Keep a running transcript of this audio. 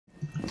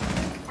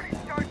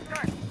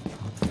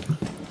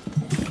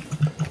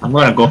I'm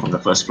gonna go from the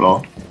first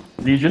floor.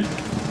 Legion?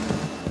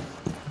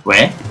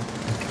 Where?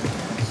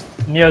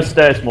 Near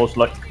stairs, most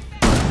like.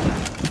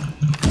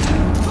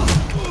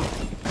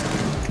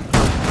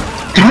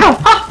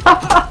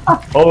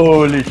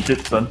 Holy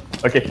shit, son.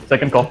 Okay,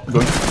 second call,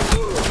 going.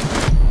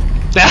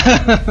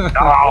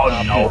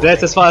 Oh no.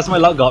 That's as far as my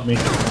luck got me.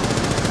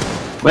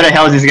 Where the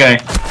hell is this guy?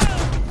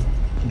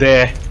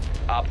 There.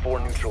 Op 4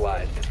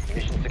 neutralized.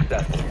 Mission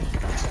successful.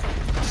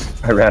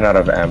 I ran out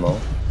of ammo.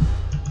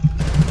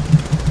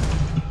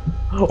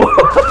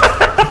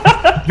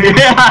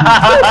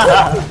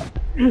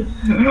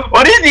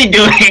 What is he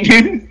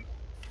doing?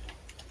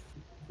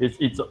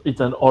 It's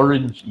an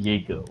orange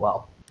Jaeger.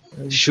 Wow.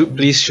 Shoot!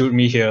 Please shoot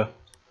me here.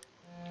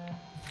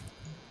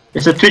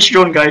 It's a Twitch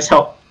drone, guys.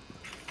 Help!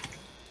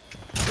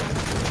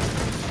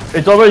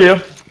 It's over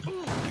here.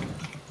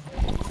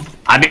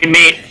 I've been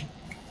made.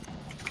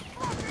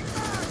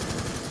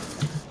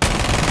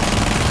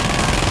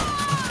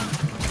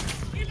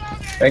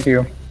 Thank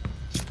you.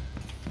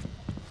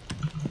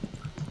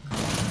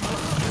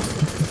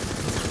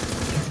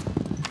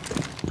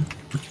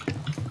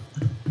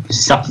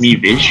 Suck me,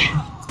 bitch.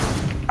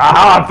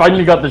 Ah! I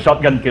finally got the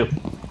shotgun kill.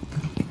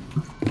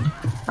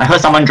 I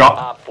heard someone drop.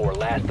 Op 4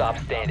 last stop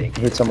standing.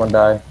 Did someone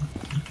die?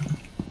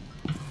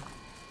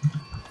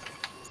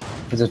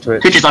 It's a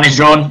Twitch. Twitch is on his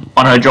drone,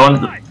 on her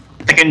drone.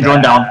 Second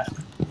drone down.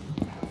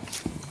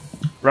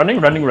 Running,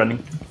 running,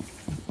 running.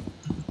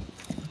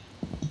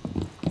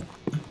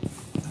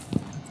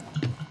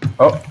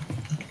 Oh,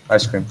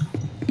 ice cream.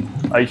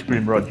 Ice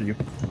cream, roger you.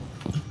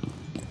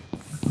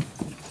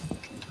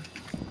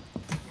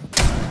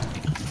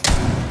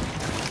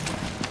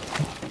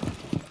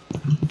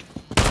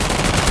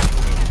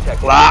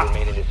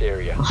 Remain in this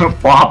area.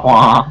 Wah,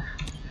 wah.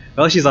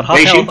 Well, she's on half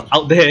Where is she? health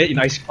out there in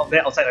ice, out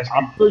there outside ice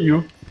cream. After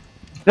you.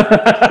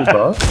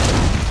 Super.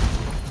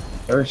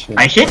 Where is she?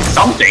 I hit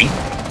something.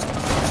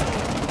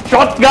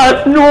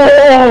 Shotgun! You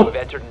No! have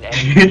entered an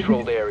enemy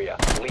controlled area.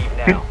 Leave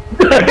now.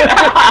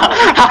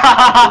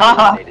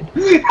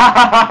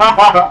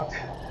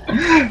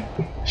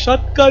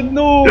 Shotgun,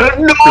 no!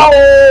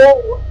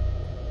 No!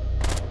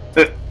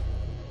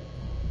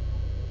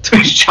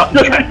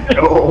 Shotgun,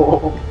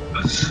 no!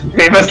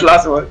 Famous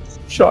last words.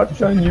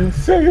 Shotgun, you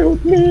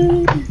failed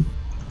me!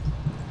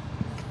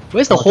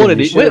 Where's the Okay, hole that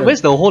we they, should-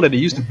 where's the hole that they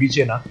used to breach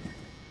in?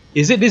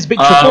 Is it this big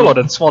triple or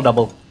the small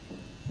double?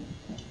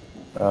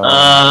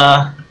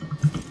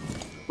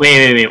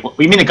 Wait.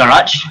 We mean the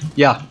garage?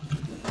 Yeah.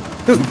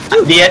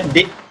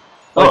 They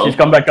Oh, she's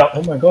come back up.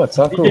 Oh my god,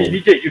 Saku.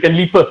 DJ, you can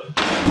leap her.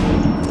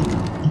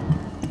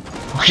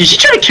 Is she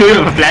trying to kill you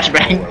with a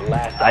flashbang? Your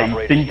last I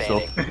operator think so.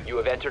 standing. You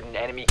have entered an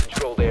enemy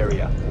controlled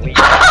area. Leave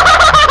now.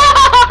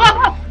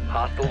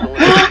 Hostile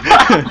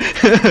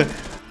eliminated.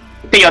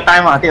 Take your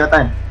time, take your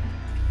time.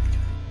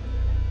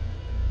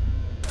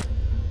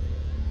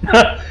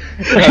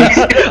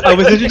 I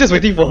was literally just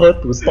waiting for her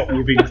to stop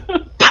moving.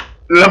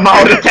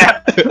 Lemao the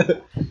tap.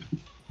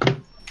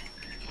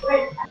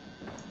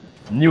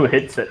 New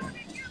headset.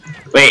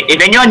 Wait,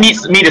 if anyone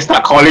needs me to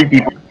start calling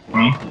people,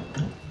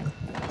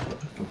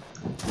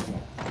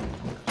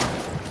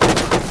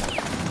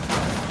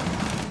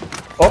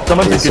 Oh,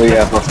 someone Okay, so you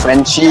have a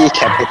Frenchie,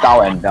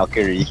 Capital, and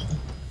Valkyrie.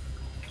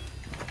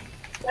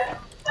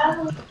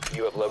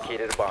 You have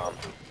located a bomb.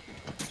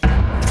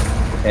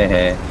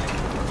 Hehe.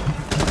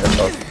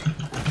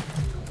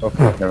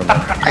 Okay, never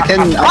mind.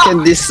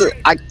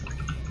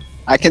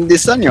 I can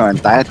discern your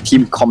entire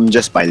team comm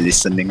just by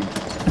listening.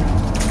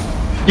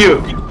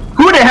 dude,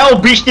 who the hell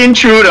breached in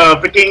through the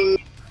freaking?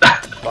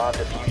 Bomb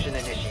diffusion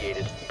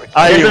initiated.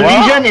 There's a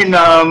what? Legion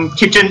in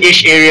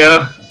kitchen-ish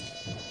area.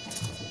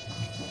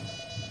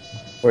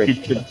 Wait,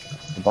 Kitchen.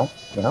 the bomb?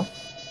 The hell?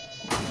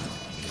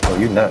 Oh,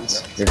 you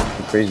nuts. You're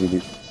crazy,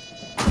 dude.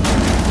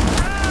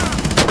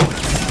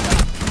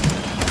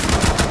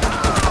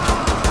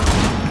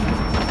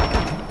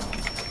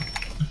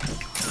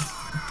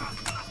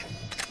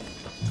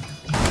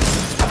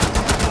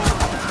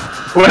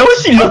 Where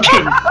was she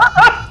looking?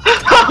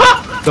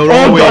 The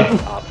wrong way.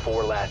 Op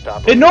 4 last Hey,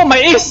 operator. no, my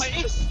ace!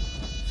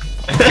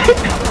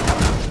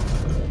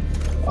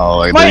 Oh,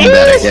 we're My doing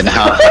that ace! again,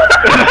 huh?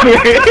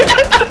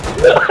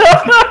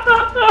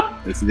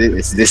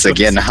 It's this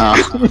again, huh?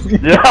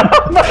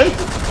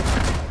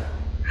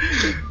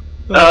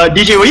 Yeah.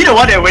 DJ, were you the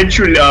one that went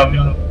through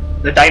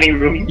the dining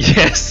room?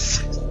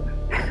 Yes.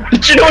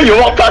 Did you know you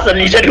walked past a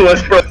Legion who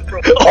was pro?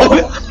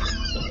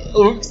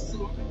 Oops.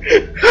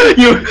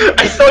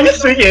 I saw you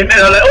swing in and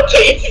I was like,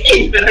 okay, it's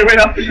Eve, and I went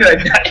up to you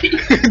and died.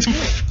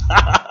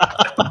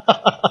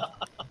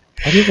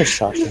 How do you have a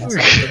shotgun?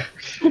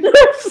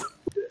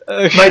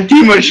 My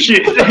team was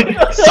shit.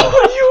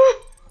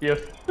 Yeah.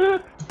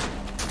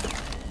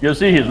 You'll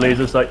see his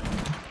laser sight.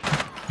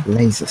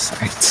 Laser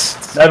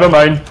sights. Never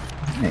mind.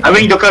 I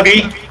wing Doka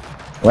B.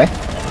 Where?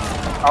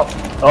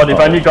 Oh, they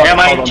finally got. Yeah,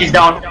 mine, she's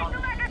down.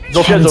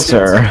 Zofia.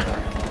 Cancer.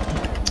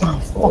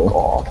 Fuck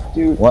off,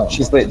 dude. What?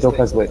 She's lit,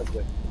 Doka's lit.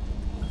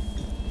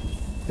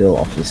 Bill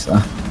officer.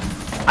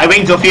 I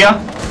wing Zofia.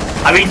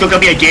 I wing Doka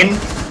B again.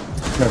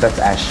 No, that's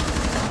Ash.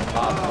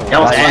 That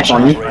was Last Ash.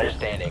 one on me. Operator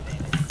standing.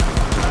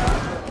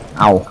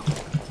 Ow.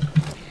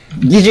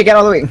 DJ, get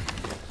out of the way.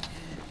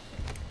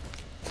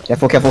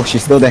 Careful, careful,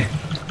 she's still there.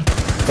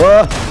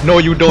 No,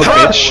 you don't,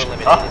 bitch. Four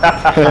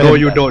eliminated. No,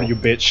 you don't, you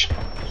bitch.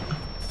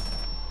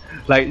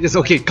 Like, it's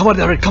okay. Come on,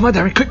 Darren. Come on,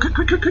 Darren. Quick, quick,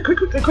 quick, quick, quick, quick,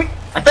 quick, quick.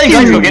 I thought you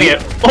guys were getting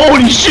it.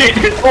 Holy shit!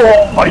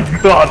 Oh my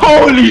god!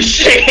 Holy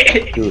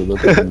shit! Dude,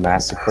 look at the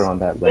massacre on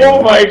that lane.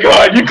 Oh my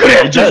god, you could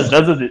have It does, just...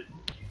 doesn't it?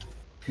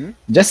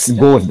 Just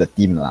go with the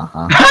team lah,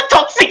 huh?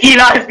 Toxic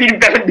Ela has been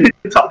banned.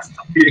 Toxic.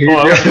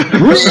 Really?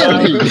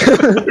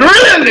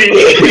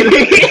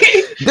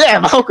 Really?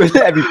 Damn, how could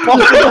that be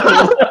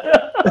possible?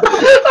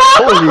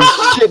 Holy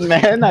shit,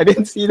 man, I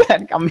didn't see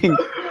that coming.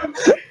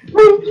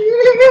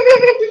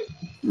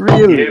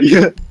 Really?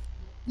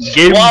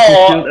 Game Wow.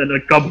 fulfilled and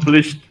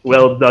accomplished.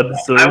 Well done,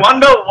 sir. I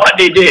wonder what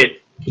they did.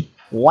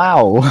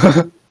 Wow.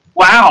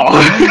 Wow.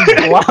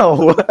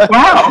 Wow.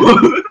 Wow.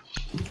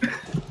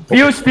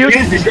 Fuse,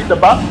 he's hit the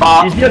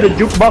bar. He's near the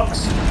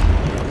jukebox.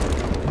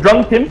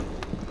 Drunk him.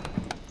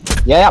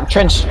 Yeah,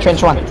 trench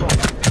one.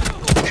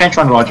 Trench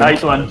one, Roger.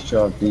 Nice one. Good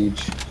job, Deej.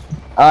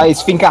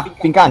 It's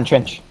Finka and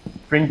trench.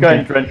 Drinker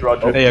and trench,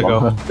 Roger. There you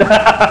go.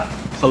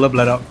 Full of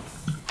blood up.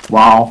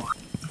 Wow.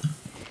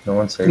 No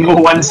one saved No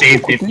one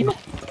saved him.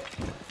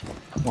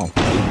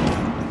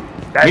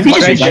 That's Maybe what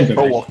just I get trench.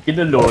 for walking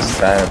alone.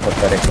 Sad,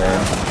 pathetic man.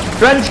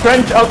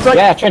 Trench, outside.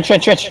 Yeah, trench.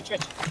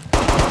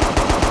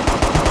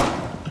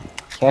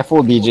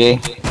 Careful, DJ.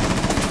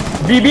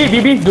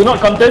 BB, do not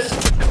contest.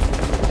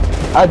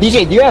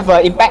 DJ, do you have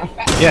impact?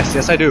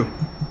 Yes, I do.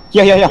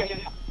 Here.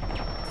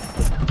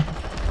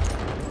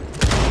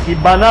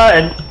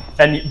 Hibana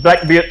and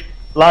Blackbeard.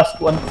 Last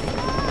one.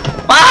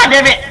 Ah,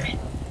 damn it!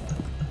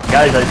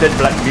 Guys, I said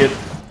Blackbeard.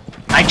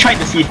 I tried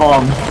to see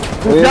form.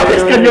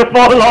 Travis, can you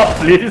fall off,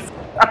 please?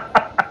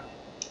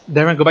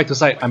 Darren, go back to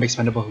site. I'm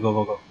expendable.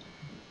 Go.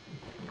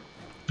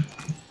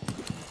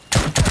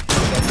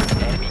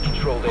 Enemy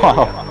controlled area.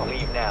 Wow.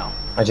 Leave now.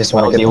 I just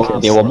want to get the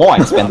kills. They were more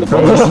expendable.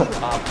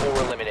 Op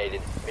 4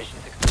 eliminated. Mission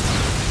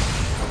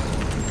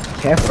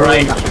success. Careful.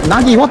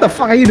 Nagi, what the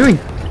fuck are you doing?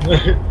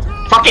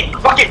 Fuck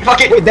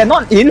it! Wait, they're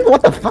not in?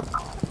 What the fuck?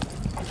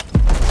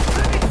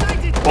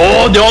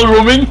 Oh, they're all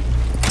roaming.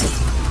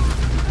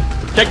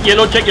 Check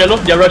yellow.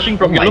 They're rushing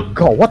from Oh my yellow.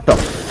 god, what the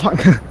fuck?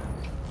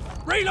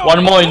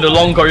 One more in the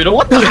long corridor.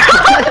 What the?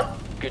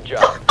 Good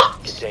job.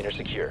 Container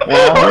secure.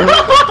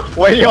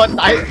 when your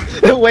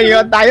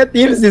entire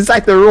teams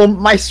decide to roam,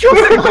 Maestro.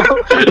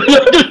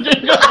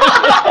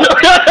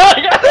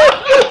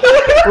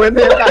 When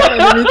the entire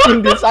enemy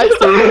team decides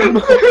to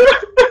roam.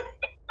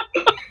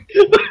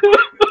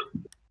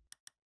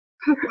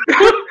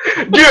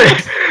 Dude,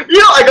 you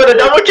know I got a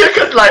double kill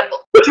because like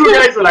two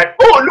guys were like,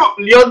 oh look,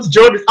 Leon's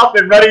drone is up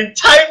and running.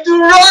 Time to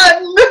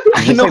run!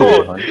 I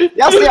know.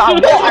 Yesterday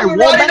I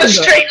Run in a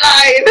straight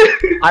line.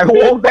 I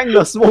walked back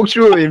the smoke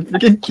through in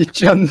freaking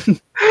kitchen.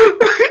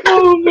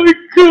 Oh my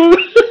god.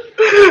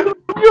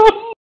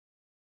 No.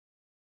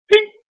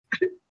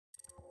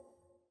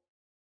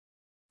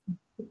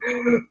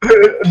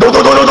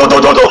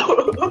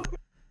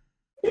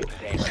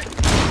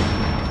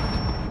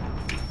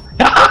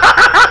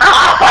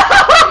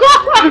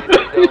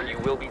 You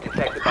will be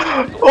detected by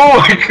hostiles. Oh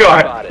my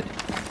god. Spotted.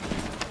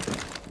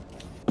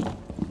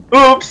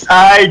 Oops,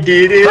 I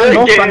did it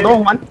Front again.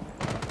 door, one.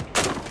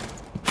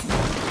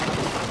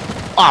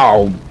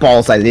 Oh,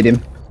 balls, I lit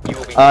him. You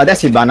will be That's detected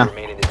if you Hibana.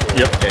 remain in this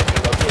area. Yep.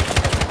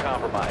 Location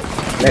compromised.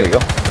 There we go.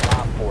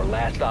 Op 4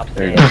 last stop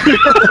There you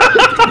standing.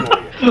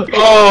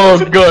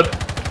 Oh god.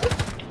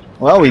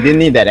 Well, we didn't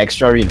need that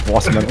extra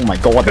reinforcement. Oh my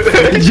god, what the fuck?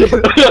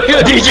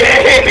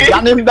 DJ!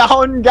 Gun him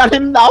down!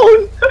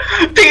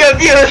 Take a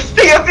fuse!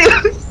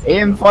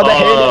 Aim for the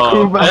head,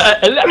 crew.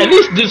 At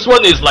least this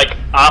one is like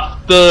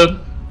after.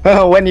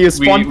 When you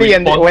spawn we P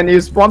and spawn- when you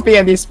spawn P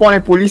and they spawn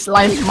a police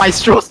line,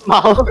 Maestro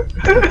smile.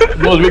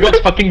 No, we got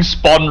fucking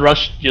spawn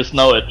rushed just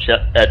now at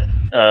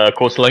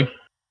coastline.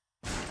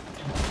 Oh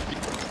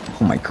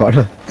my god.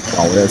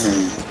 Wow, that's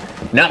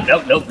Nope.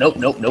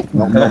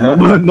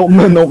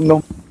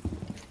 no.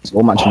 So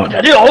much more.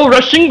 Are they all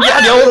rushing? Yeah,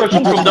 they're all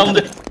rushing from down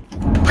there.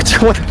 What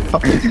the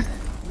fuck?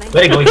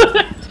 Where are you going?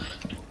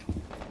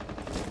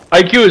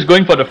 IQ is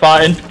going for the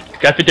far end,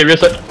 cafeteria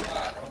side.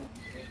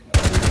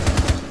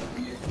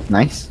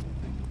 Nice.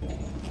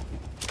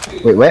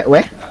 Wait, where?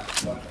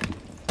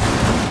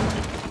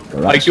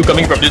 IQ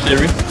coming from this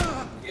area.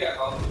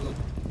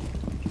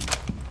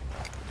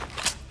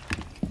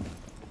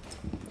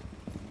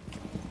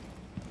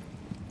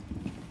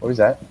 What is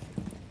that?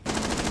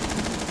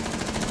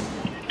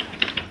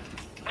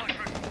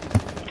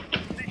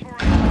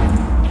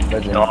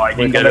 Legend. No, I didn't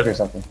Wait, get come back it. or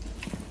something.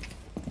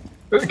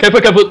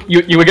 Careful,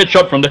 you will get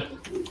shot from there.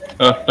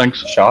 Thanks.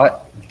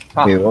 Shot?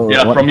 Ha. Wait, what,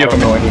 Yeah, what? from I here, don't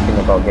know anything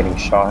about getting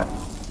shot.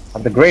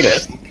 I'm the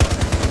greatest.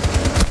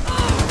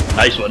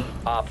 Nice one.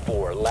 Op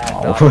 4 last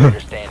operator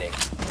standing.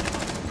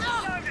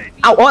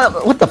 Ow,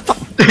 what the fuck?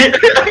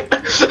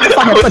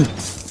 What happened?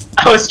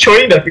 I was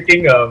throwing the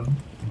freaking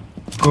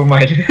gold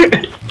mine.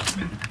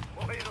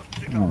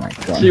 Oh my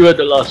god. See where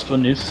the last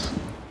one is.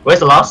 Where's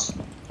the last?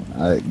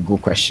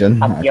 Good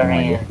question. I Up have your no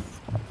idea. hand.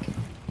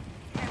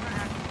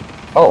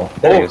 Oh,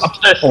 there he is.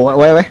 Upstairs. Oh,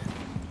 where?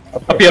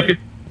 Up here.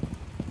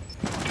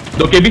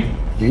 No KB?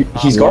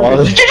 He's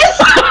garbage. Did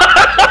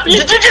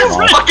you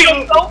just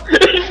fucking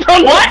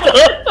what?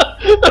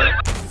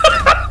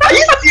 Are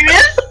you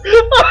serious?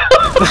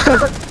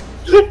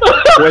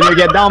 When you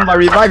get down,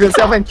 revive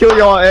yourself and kill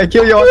your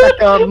maestro.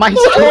 Oh my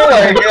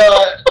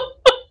god.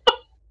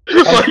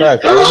 In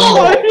fact, I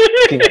wasn't even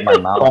looking at my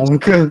mouse.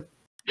 Bonk.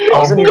 I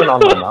wasn't even on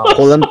my mouse.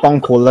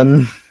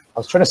 Colon. I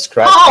was trying to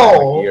scratch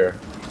Ow! my ear.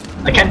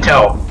 I can't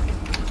tell.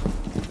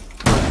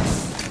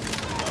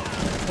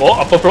 Oh,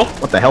 upper floor.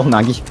 What the hell,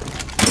 Nagi?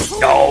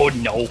 No.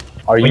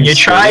 Are When you serious?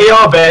 try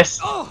your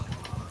best.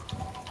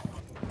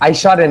 I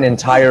shot an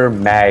entire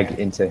mag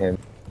into him.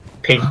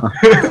 Ping.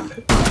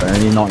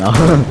 Apparently not now.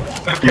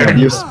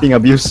 Being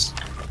abuse.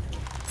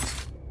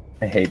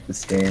 I hate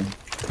this game.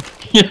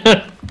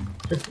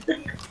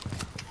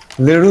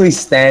 Literally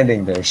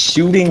standing there,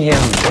 shooting him.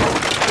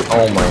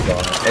 Oh my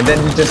god. And then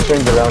he just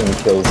turns around and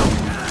kills me.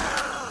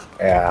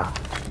 Yeah.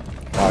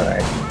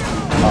 Alright.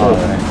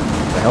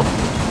 The hell?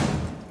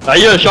 Are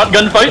you a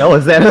shotgun fight? What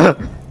was that?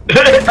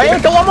 Hey,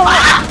 come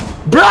on!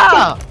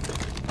 Bruh!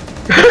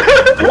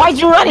 Why'd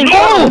you run in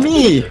front of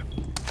me?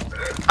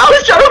 I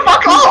was trying to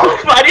fuck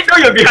off! I didn't know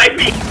you were behind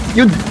me!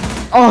 You did.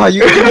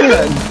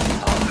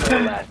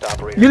 Last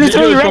operator. You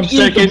literally From ran into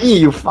staircase. me,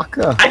 you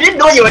fucker. I didn't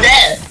know you were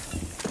there!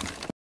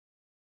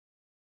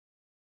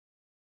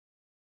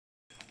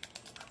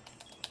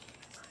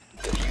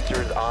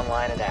 Diffuser is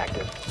online and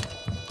active.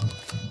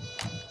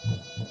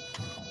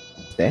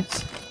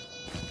 That's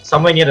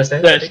Somewhere near the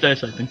stairs.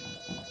 Stairs, I think.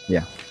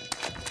 Yep,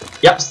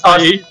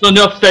 stars. Hey,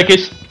 no,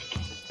 staircase.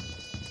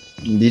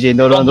 DJ,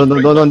 don't.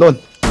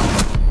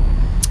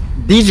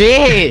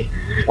 DJ!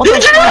 What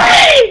the fuck?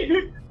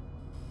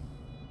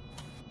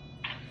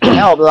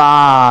 Help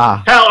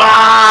lah! Hell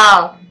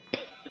ah!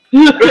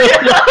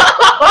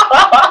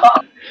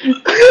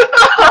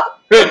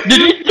 Wait,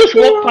 did he just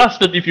walk past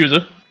the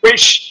diffuser? Wait,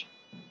 shh!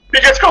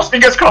 Fingers crossed,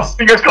 come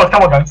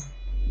on guys.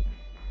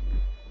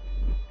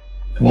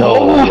 No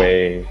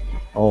way.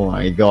 Oh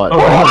my god. Oh,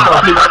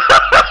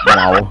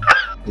 Wow.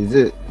 Is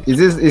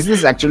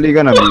this actually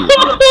gonna be?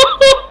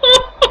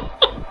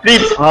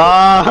 please.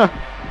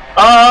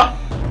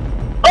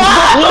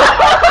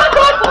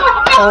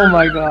 Oh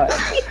my god.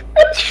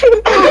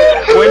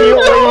 When you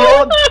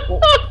all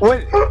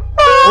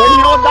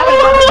die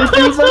by the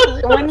diffuser,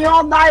 when you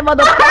all die by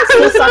the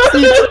maestro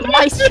succeeds,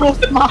 maestro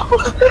smile.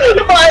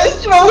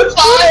 Maestro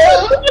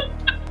fire!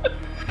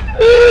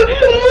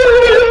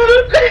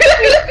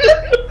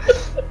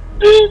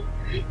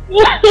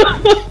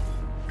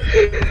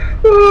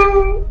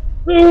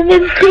 Oh my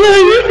god!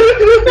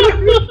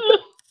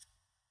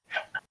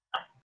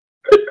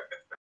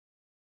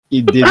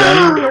 It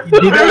didn't,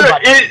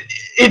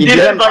 It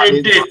didn't, but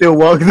it did. still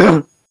work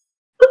though.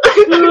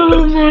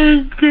 Oh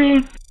my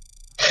god!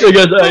 I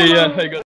got